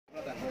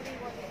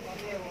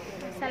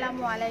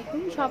আসসালামু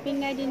আলাইকুম। Shopping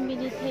guide in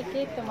BD থেকে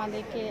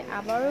তোমাদেরকে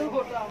আবারও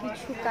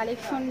কিছু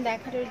কালেকশন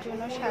দেখানোর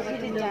জন্য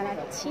স্বাগত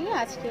জানাচ্ছি।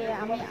 আজকে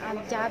আমি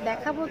যা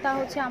দেখাবো তা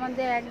হচ্ছে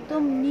আমাদের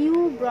একদম নিউ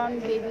ব্রন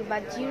বেবি বা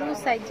জিরো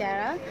সাইজ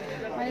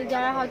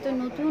যারা হয়তো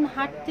নতুন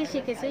হাঁটতে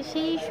শিখেছে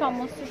সেই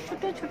সমস্ত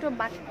ছোট ছোট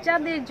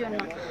বাচ্চাদের জন্য,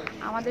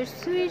 আমাদের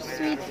সুইট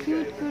সুইট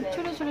কিউট কিউট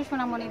ছোট ছোট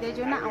সোনামণিদের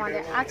জন্য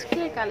আমাদের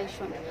আজকের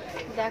কালেকশন।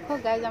 দেখো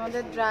গাইজ,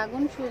 আমাদের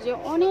ড্রাগন শুজে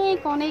অনেক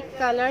অনেক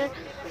কালার,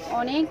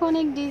 অনেক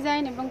অনেক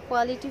ডিজাইন এবং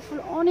কোয়ালিটিফুল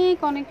অনেক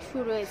অনেক শু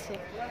রয়েছে।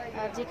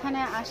 যেখানে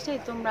আসলে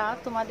তোমরা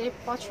তোমাদের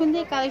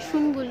পছন্দের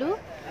কালেকশনগুলো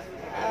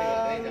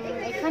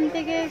এখান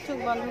থেকে চোখ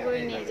বন্ধ করে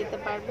নিয়ে যেতে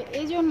পারবে।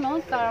 এই জন্য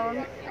কারণ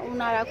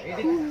ওনারা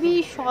খুবই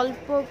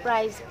স্বল্প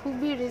প্রাইস,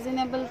 খুবই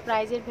রিজনেবল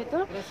প্রাইসের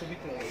ভেতর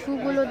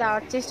শুগুলো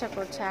দেওয়ার চেষ্টা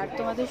করছে। আর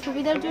তোমাদের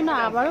সুবিধার জন্য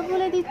আবারও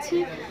বলে দিচ্ছি,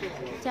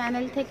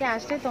 চ্যানেল থেকে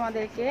আসলে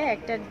তোমাদেরকে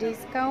একটা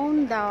ডিসকাউন্ট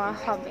দেওয়া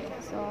হবে।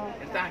 সো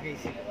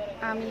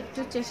আমি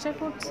একটু চেষ্টা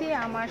করছি।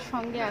 আমার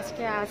সঙ্গে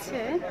আজকে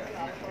আছে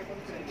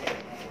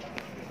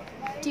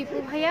টিপু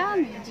ভাইয়া,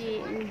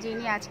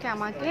 যিনি আজকে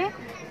আমাকে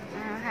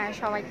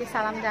সবাইকে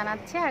সালাম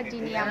জানাচ্ছে, আর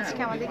যিনি আজকে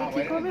আমাদেরকে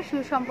কী করবে, শু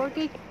সম্পর্কে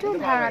একটু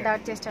ধারণা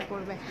দেওয়ার চেষ্টা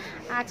করবে।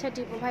 আচ্ছা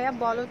টিপু ভাইয়া,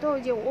 বলো তো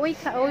ওই যে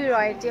ওই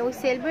রয়ের যে ওই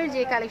সেলভের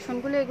যে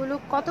কালেকশনগুলো, এগুলো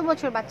কত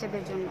বছর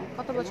বাচ্চাদের জন্য,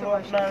 কত বছর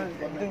বয়স?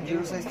 একদম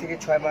জিরো সাইজ থেকে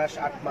 6 মাস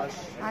 8 মাস,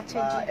 আচ্ছা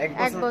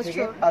 1 বছর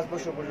থেকে 5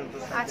 বছর পর্যন্ত।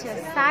 আচ্ছা,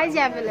 সাইজ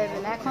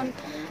অ্যাভেলেবেল। এখন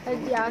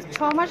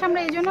 6 মাস আমরা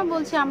এই জন্য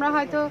বলছি, আমরা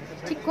হয়তো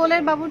ঠিক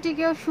কোলের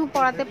বাবুটিকেও শু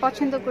পরাতে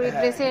পছন্দ করি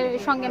ড্রেসের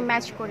সঙ্গে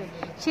ম্যাচ করে,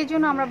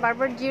 সেজন্য আমরা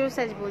বারবার জিরো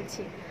সাইজ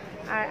বলছি।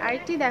 আর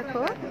আরেকটি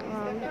দেখো,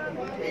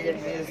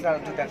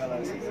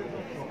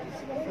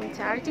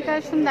 আচ্ছা আরেকটি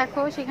কালেকশন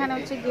দেখো, সেখানে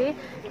হচ্ছে গিয়ে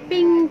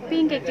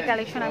পিঙ্ক একটি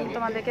কালেকশন আমি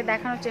তোমাদেরকে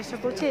দেখানোর চেষ্টা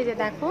করছি। এই যে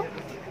দেখো,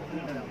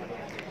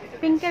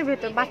 পিঙ্কের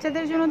ভেতর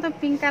বাচ্চাদের জন্য তো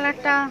পিঙ্ক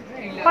কালারটা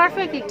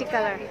পারফেক্ট একটি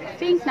কালার।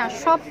 পিঙ্ক না,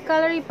 সব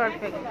কালারই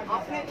পারফেক্ট।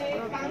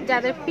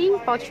 যাদের পিঙ্ক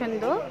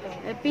পছন্দ,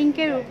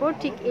 পিঙ্কের উপর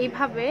ঠিক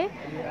এইভাবে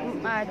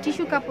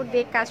টিস্যু কাপড়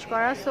দিয়ে কাজ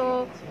করা। সো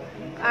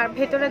আর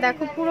ভেতরে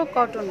দেখো পুরো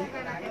কটন,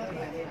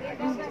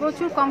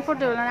 প্রচুর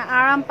কমফোর্টেবল, মানে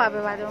আরাম পাবে,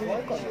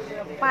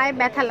 পায়ে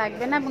ব্যথা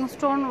লাগবে না। এবং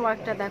স্টোন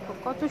ওয়ার্কটা দেখো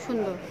কত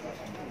সুন্দর।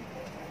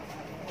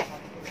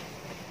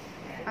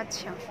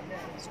 আচ্ছা,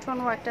 স্টোন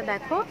ওয়ার্কটা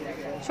দেখো,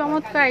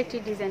 চমৎকার একটি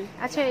ডিজাইন।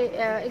 আচ্ছা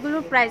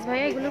এগুলোর প্রাইস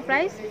ভাইয়া, এগুলোর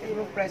প্রাইস?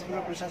 এগুলোর প্রাইস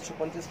পড়বে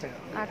 750 টাকা।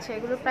 আচ্ছা,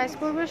 এগুলোর প্রাইস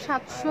পড়বে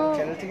 700।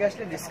 চ্যানেল থেকে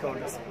আসলে ডিসকাউন্ট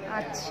আছে।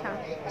 আচ্ছা,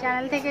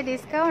 চ্যানেল থেকে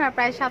ডিসকাউন্ট, আর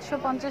প্রায়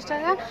 750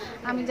 টাকা।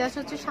 আমি জাস্ট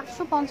হচ্ছে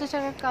 750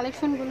 টাকার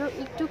কালেকশনগুলো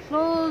একটু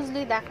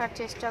ক্লোজলি দেখার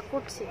চেষ্টা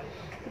করছি।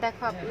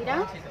 দেখো আপনারা,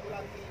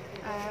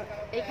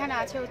 এখানে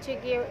আছে হচ্ছে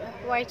গিয়ে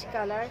হোয়াইট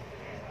কালার,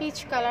 পিচ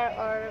কালার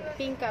আর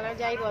পিঙ্ক কালার,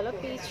 যাই বলো,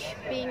 পিচ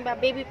পিঙ্ক বা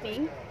বেবি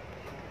পিঙ্ক।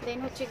 দেন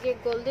হচ্ছে গিয়ে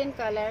গোল্ডেন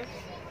কালার,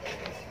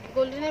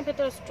 গোল্ডেনের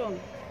ভেতর স্টোন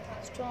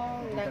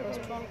দেখো,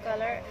 স্টোন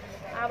কালার,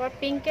 আবার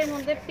পিঙ্কের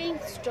মধ্যে পিঙ্ক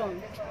স্টোন।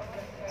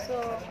 সো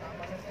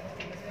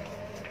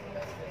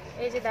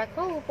এই যে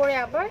দেখো, উপরে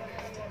আবার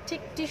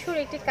ঠিক টিস্যুর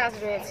একটি কাজ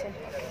রয়েছে।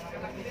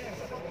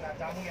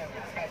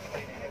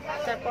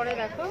 তারপরে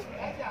দেখো,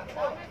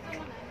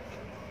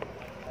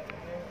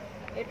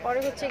 এরপরে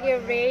হচ্ছে গিয়ে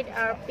রেড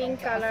আর pink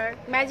colour,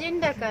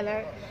 magenta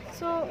colour.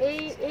 So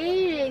এই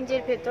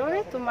রেঞ্জের ভেতরে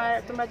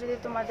তোমরা যদি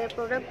তোমাদের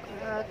প্রোডাক্ট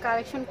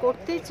কালেকশন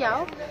করতে চাও,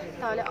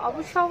 তাহলে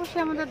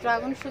অবশ্যই আমাদের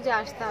ড্রাগন শুজে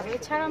আসতে হবে।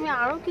 এছাড়া আমি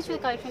আরও কিছু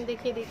কালেকশন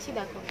দেখিয়ে দিচ্ছি।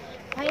 দেখো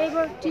ভাই,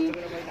 এবার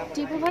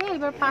টিপু ভাই,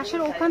 এবার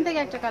পাশের ওখান থেকে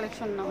একটা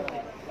কালেকশন নাও।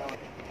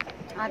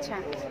 আচ্ছা,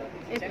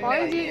 এরপরে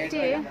যে একটি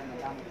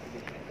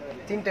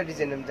তিনটা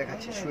ডিজাইন আমি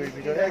দেখাচ্ছি শুয়ের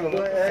ভিতরে এবং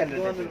স্যান্ডেল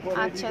টাইপের।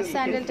 আচ্ছা,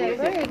 স্যান্ডেল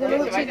টাইপের, এগুলো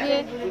হচ্ছে গিয়ে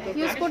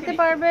ইউজ করতে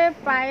পারবে,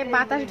 পায়ে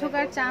বাতাস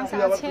ঢোকার চান্স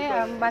আছে।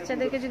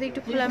 বাচ্চাদেরকে যদি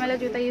একটু খোলামেলা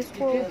জুতা ইউজ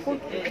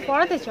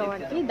করাতে চাও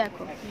আর কি।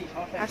 দেখো,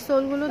 আর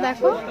সোলগুলো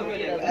দেখো,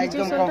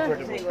 নিচের সোলটা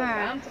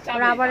হ্যাঁ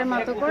রাবারের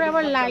মতো করে,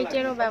 আবার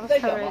লাইটেরও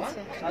ব্যবস্থা রয়েছে।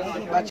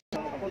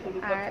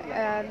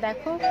 আর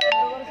দেখো,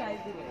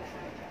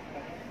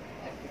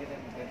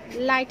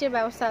 লাইটের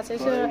ব্যবস্থা আছে।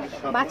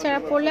 বাচ্চারা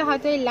পড়লে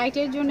হয়তো এই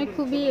লাইটের জন্য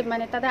খুবই,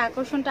 মানে তাদের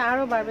আকর্ষণটা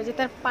আরও বাড়বে, যে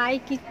তার পায়ে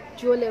কি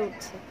জ্বলে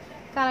উঠছে।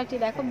 কালারটি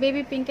দেখো,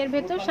 বেবি পিঙ্কের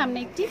ভেতর সামনে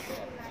একটি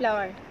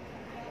ফ্লাওয়ার।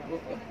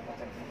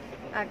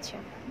 আচ্ছা,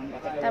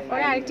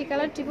 তারপরে আরেকটি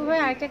কালার, টিপু ভাই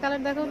আরেকটা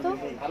কালার দেখো তো।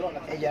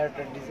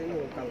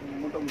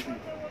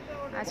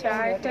 আচ্ছা,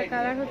 আরেকটা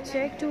কালার হচ্ছে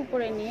একটু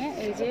উপরে নিয়ে,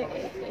 এই যে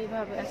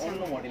এইভাবে। আচ্ছা,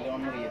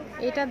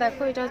 এটা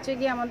দেখো, এটা হচ্ছে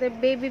গিয়ে আমাদের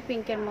বেবি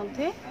পিঙ্কের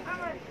মধ্যে,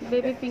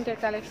 বেবি পিঙ্কের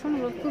কালেকশন,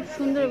 খুব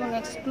সুন্দর এবং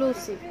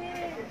এক্সক্লুসিভ।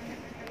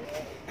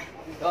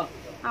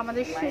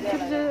 আমাদের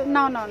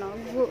না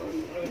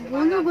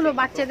বন্ধুগুলো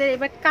বাচ্চাদের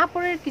এবার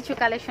কাপড়ের কিছু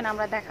কালেকশন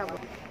আমরা দেখাবো।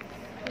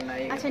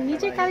 আচ্ছা,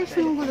 নিচের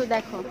কালেকশনগুলো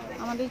দেখো,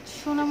 আমাদের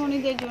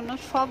সোনামণিদের জন্য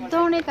সব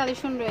ধরনের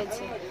কালেকশন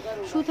রয়েছে,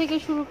 শু থেকে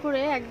শুরু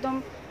করে একদম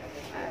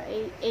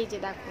এই যে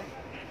দেখো,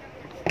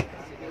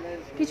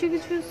 কিছু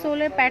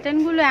সোলের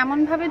প্যাটার্নগুলো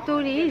এমনভাবে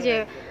তৈরি যে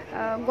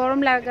গরম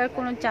লাগার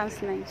কোনো চান্স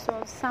নাই। সো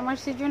সামার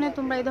সিজনে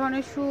তোমরা এই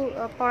ধরনের শু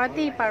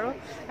পরাতেই পারো।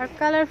 আর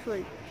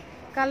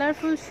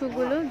কালারফুল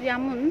শুগুলো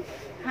যেমন,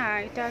 হ্যাঁ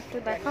এটা একটু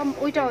দেখাও,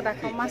 ওইটাও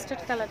দেখাও,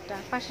 মাস্টার্ড কালারটা,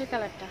 পাশের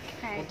কালারটা,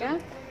 হ্যাঁ এটা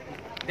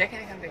দেখেন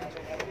এখান থেকে।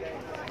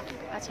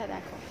 আচ্ছা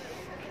দেখো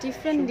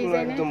ডিফারেন্ট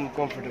ডিজাইনের, একদম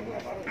কমফোর্টেবল।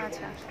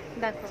 আচ্ছা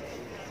দেখো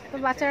তো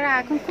বাচ্চারা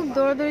এখন খুব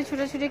দৌড়াদৌড়ি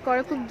ছুটাছুটি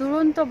করে, খুব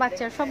দুরন্ত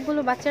বাচ্চা, সবগুলো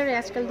বাচ্চারা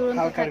আজকাল দুরন্ত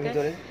হালকার থাকে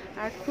ভিতরে।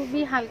 আর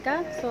খুবই হালকা,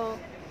 সো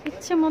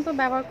ইচ্ছে মতো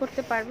ব্যবহার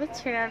করতে পারবে,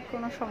 ছেঁড়ার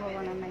কোনো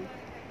সম্ভাবনা নাই।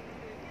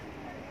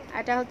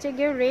 এটা হচ্ছে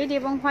গিয়ে রেড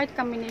এবং হোয়াইট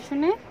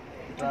কম্বিনেশনে,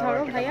 একটু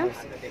ধরো ভাইয়া।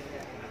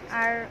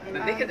 আর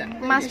দেখে যান।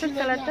 মাস্টার্ড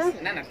কালারটা,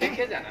 না না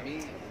দেখে যান, আমি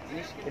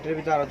জিনিস এটার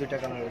ভিতরে আরো দুইটা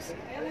কালার আছে।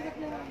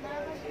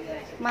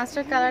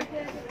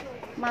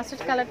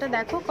 মাস্টার্ড কালারটা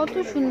দেখো কত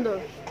সুন্দর।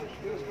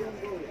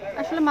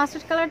 আসলে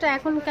মাস্টার্ড কালারটা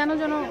এখন কেন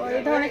যেন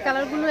এই ধরনের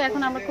কালারগুলো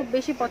এখন আমরা খুব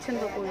বেশি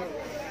পছন্দ করি।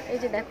 এই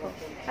যে দেখো,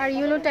 আর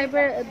ইয়েলো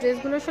টাইপের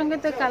ড্রেসগুলোর সঙ্গে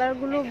তো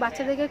কালারগুলো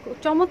বাচ্চাদেরকে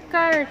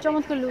চমৎকার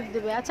চমৎকার লুক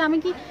দেবে। আচ্ছা আমি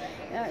কি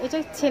এটা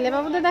ছেলে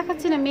বাবুদের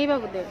দেখাচ্ছি না মেয়ে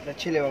বাবুদের? এটা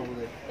ছেলে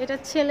বাবুদের। এটা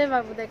ছেলে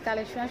বাবুদের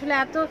কালেকশন। আসলে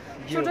এত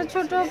ছোট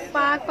ছোট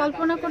পা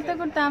কল্পনা করতে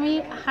করতে আমি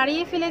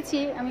হারিয়ে ফেলেছি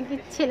আমি কি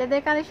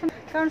ছেলেদের কালেকশন,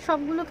 কারণ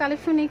সবগুলো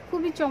কালেকশনই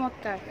খুবই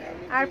চমৎকার।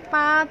 আর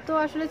পা তো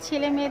আসলে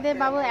ছেলে মেয়েদের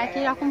বাবু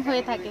একই রকম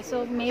হয়ে থাকে, সো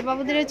মেয়ে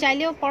বাবুদের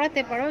চাইলেও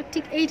পরাতে পারো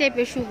ঠিক এই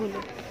টাইপের শুগুলো।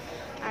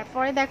 আর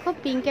পরে দেখো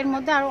পিঙ্কের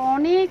মধ্যে আরও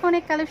অনেক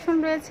অনেক কালেকশন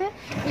রয়েছে।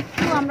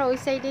 একটু আমরা ওই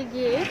সাইডে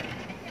গিয়ে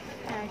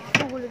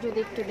শুগুলো যদি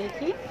একটু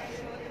দেখি।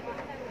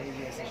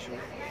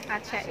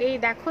 আচ্ছা এই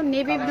দেখো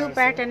নেভি ব্লু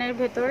প্যাটার্নের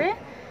ভেতরে,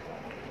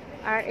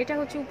 আর এটা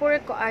হচ্ছে উপরে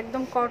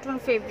একদম কটন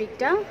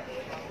ফেব্রিকটা।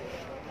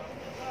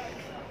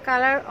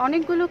 কালার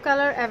অনেকগুলো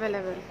কালার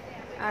অ্যাভেলেবেল।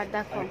 আর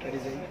দেখো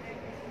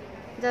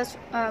জাস্ট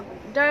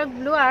ডার্ক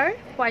ব্লু আর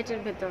হোয়াইটের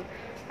ভেতর।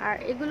 আর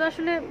এগুলো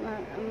আসলে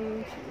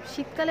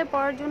শীতকালে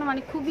পরার জন্য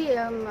মানে খুবই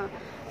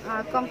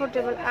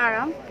কমফোর্টেবল,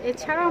 আরাম।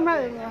 এছাড়াও আমরা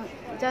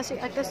জাস্ট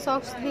একটা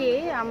সক্স দিয়ে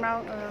আমরা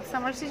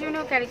সামার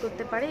সিজনেও ক্যারি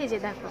করতে পারি। এই যে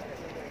দেখো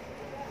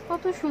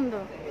কত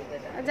সুন্দর,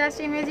 জাস্ট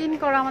ইমেজিন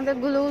করো আমাদের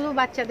গুলো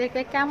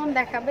বাচ্চাদেরকে কেমন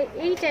দেখাবে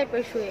এই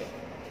টাইপের শুয়ে।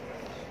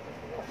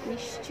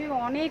 নিশ্চয়ই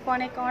অনেক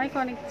অনেক অনেক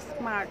অনেক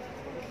স্মার্ট।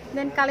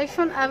 দেন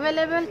কালেকশন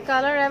অ্যাভেলেবেল,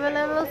 কালার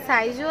অ্যাভেলেবেল,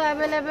 সাইজও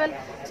অ্যাভেলেবেল।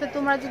 সো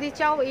তোমরা যদি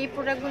চাও এই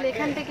প্রোডাক্টগুলো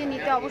এখান থেকে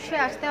নিতে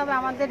অবশ্যই আসতে হবে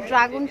আমাদের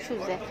ড্রাগন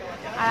শুজে।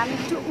 আর আমি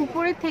একটু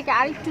উপরের থেকে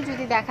আরেকটু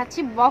যদি দেখাচ্ছি,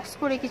 বক্স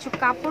করে কিছু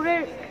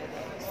কাপড়ের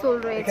সোল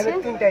রয়েছে।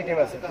 এখানে তিনটা আইটেম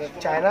আছে,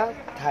 চায়না,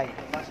 থাই।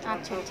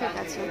 আচ্ছা ঠিক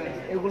আছে,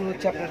 এগুলো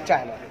হচ্ছে আপনার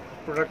চায়না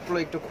প্রোডাক্টগুলো।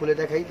 একটু খুলে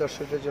দেখাই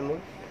দর্শকদের জন্য।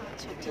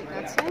 আচ্ছা ঠিক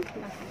আছে।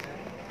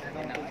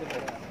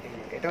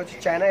 এটা হচ্ছে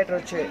চায়না, এটা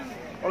হচ্ছে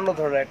অন্য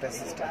ধরনের একটা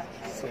সিস্টেম।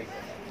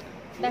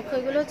 দেখো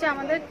এগুলো হচ্ছে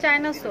আমাদের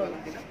চায়না সোল,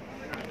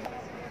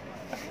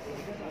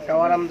 এটাও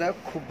আরামদায়ক,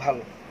 খুব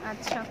ভালো।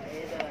 আচ্ছা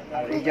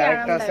আর এই যে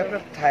আরেকটা আছে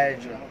আপনার থাইয়ের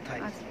জন্য, থাই।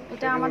 আচ্ছা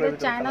এটা আমাদের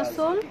চায়না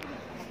সোল,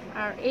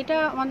 আর এটা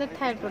আমাদের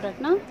থাইয়ের প্রোডাক্ট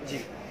না? জি।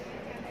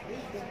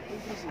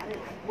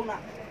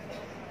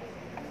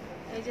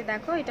 এই যে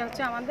দেখো এটা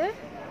হচ্ছে আমাদের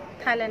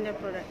থাইল্যান্ডের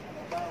প্রোডাক্ট।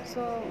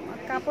 সো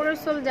কাপড়ের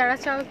সোল যারা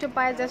চাও একটু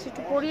পায়ে জাস্ট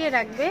একটু পরিয়ে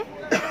রাখবে,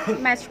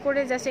 ম্যাচ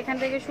করে জাস্ট এখান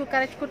থেকে শু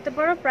কালেক্ট করতে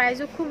পারো।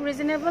 প্রাইসও খুব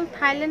রিজনেবল,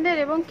 থাইল্যান্ডের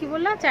এবং কি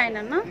বললা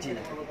চায়না না?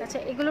 আচ্ছা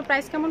এগুলো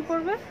প্রাইস কেমন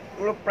পড়বে?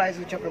 এগুলো প্রাইস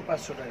হচ্ছে আপনার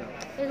 500 টাকা।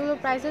 এগুলো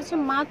প্রাইস হচ্ছে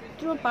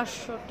মাত্র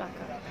 500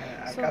 টাকা।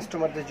 আর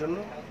কাস্টমারদের জন্য,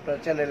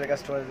 চ্যানেলের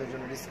কাস্টমারদের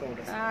জন্য ডিসকাউন্ট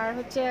আছে। আর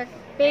হচ্ছে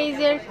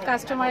পেজের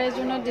কাস্টমারের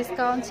জন্য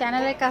ডিসকাউন্ট,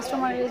 চ্যানেলের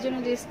কাস্টমারের জন্য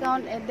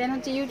ডিসকাউন্ট, দেন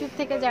হচ্ছে ইউটিউব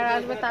থেকে যারা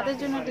আসবে তাদের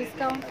জন্য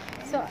ডিসকাউন্ট।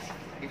 সো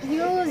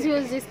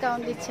হিউজ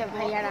ডিসকাউন্ট দিচ্ছে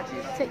ভাইয়ারা।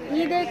 সো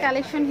ঈদের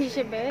কালেকশন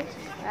হিসেবে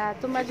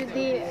তোমরা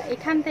যদি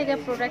এখান থেকে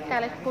প্রোডাক্ট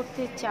কালেক্ট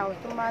করতে চাও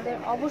তোমাদের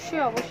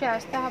অবশ্যই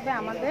আসতে হবে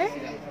আমাদের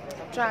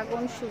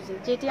ড্রাগন শুজে,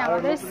 যেটি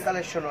আমাদের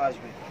কালেকশনও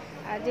আসবে।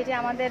 যেটি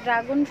আমাদের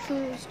ড্রাগন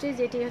শুজটি,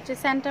 যেটি হচ্ছে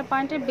সেন্টার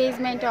পয়েন্টের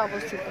বেসমেন্টে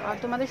অবস্থিত। আর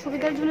তোমাদের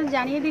সুবিধার জন্য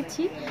জানিয়ে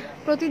দিচ্ছি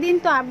প্রতিদিন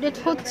তো আপডেট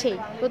হচ্ছেই,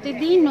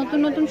 প্রতিদিন নতুন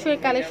নতুন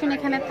শুয়ের কালেকশন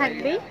এখানে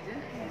থাকবেই।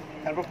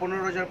 তারপর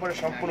 15,000 পরে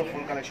সম্পূর্ণ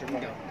ফুল কালেকশন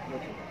পাবে।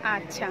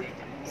 আচ্ছা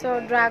সো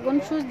ড্রাগন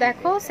শুজ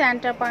দেখো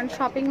centre point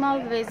shopping mall,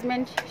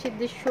 basement,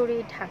 Siddheshwari,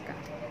 Dhaka.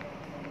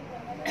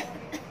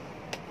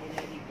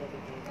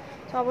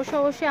 তো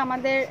অবশ্যই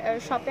আমাদের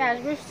শপে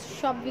আসবে,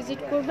 শপ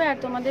ভিজিট করবে আর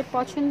তোমাদের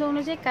পছন্দ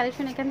অনুযায়ী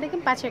কালেকশন এখান থেকে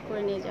বাছাই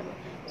করে নিয়ে যাবে।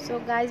 সো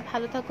গাইজ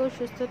ভালো থাকো,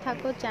 সুস্থ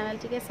থাকো,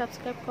 চ্যানেলটিকে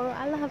সাবস্ক্রাইব করো।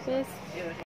 আল্লাহ হাফেজ।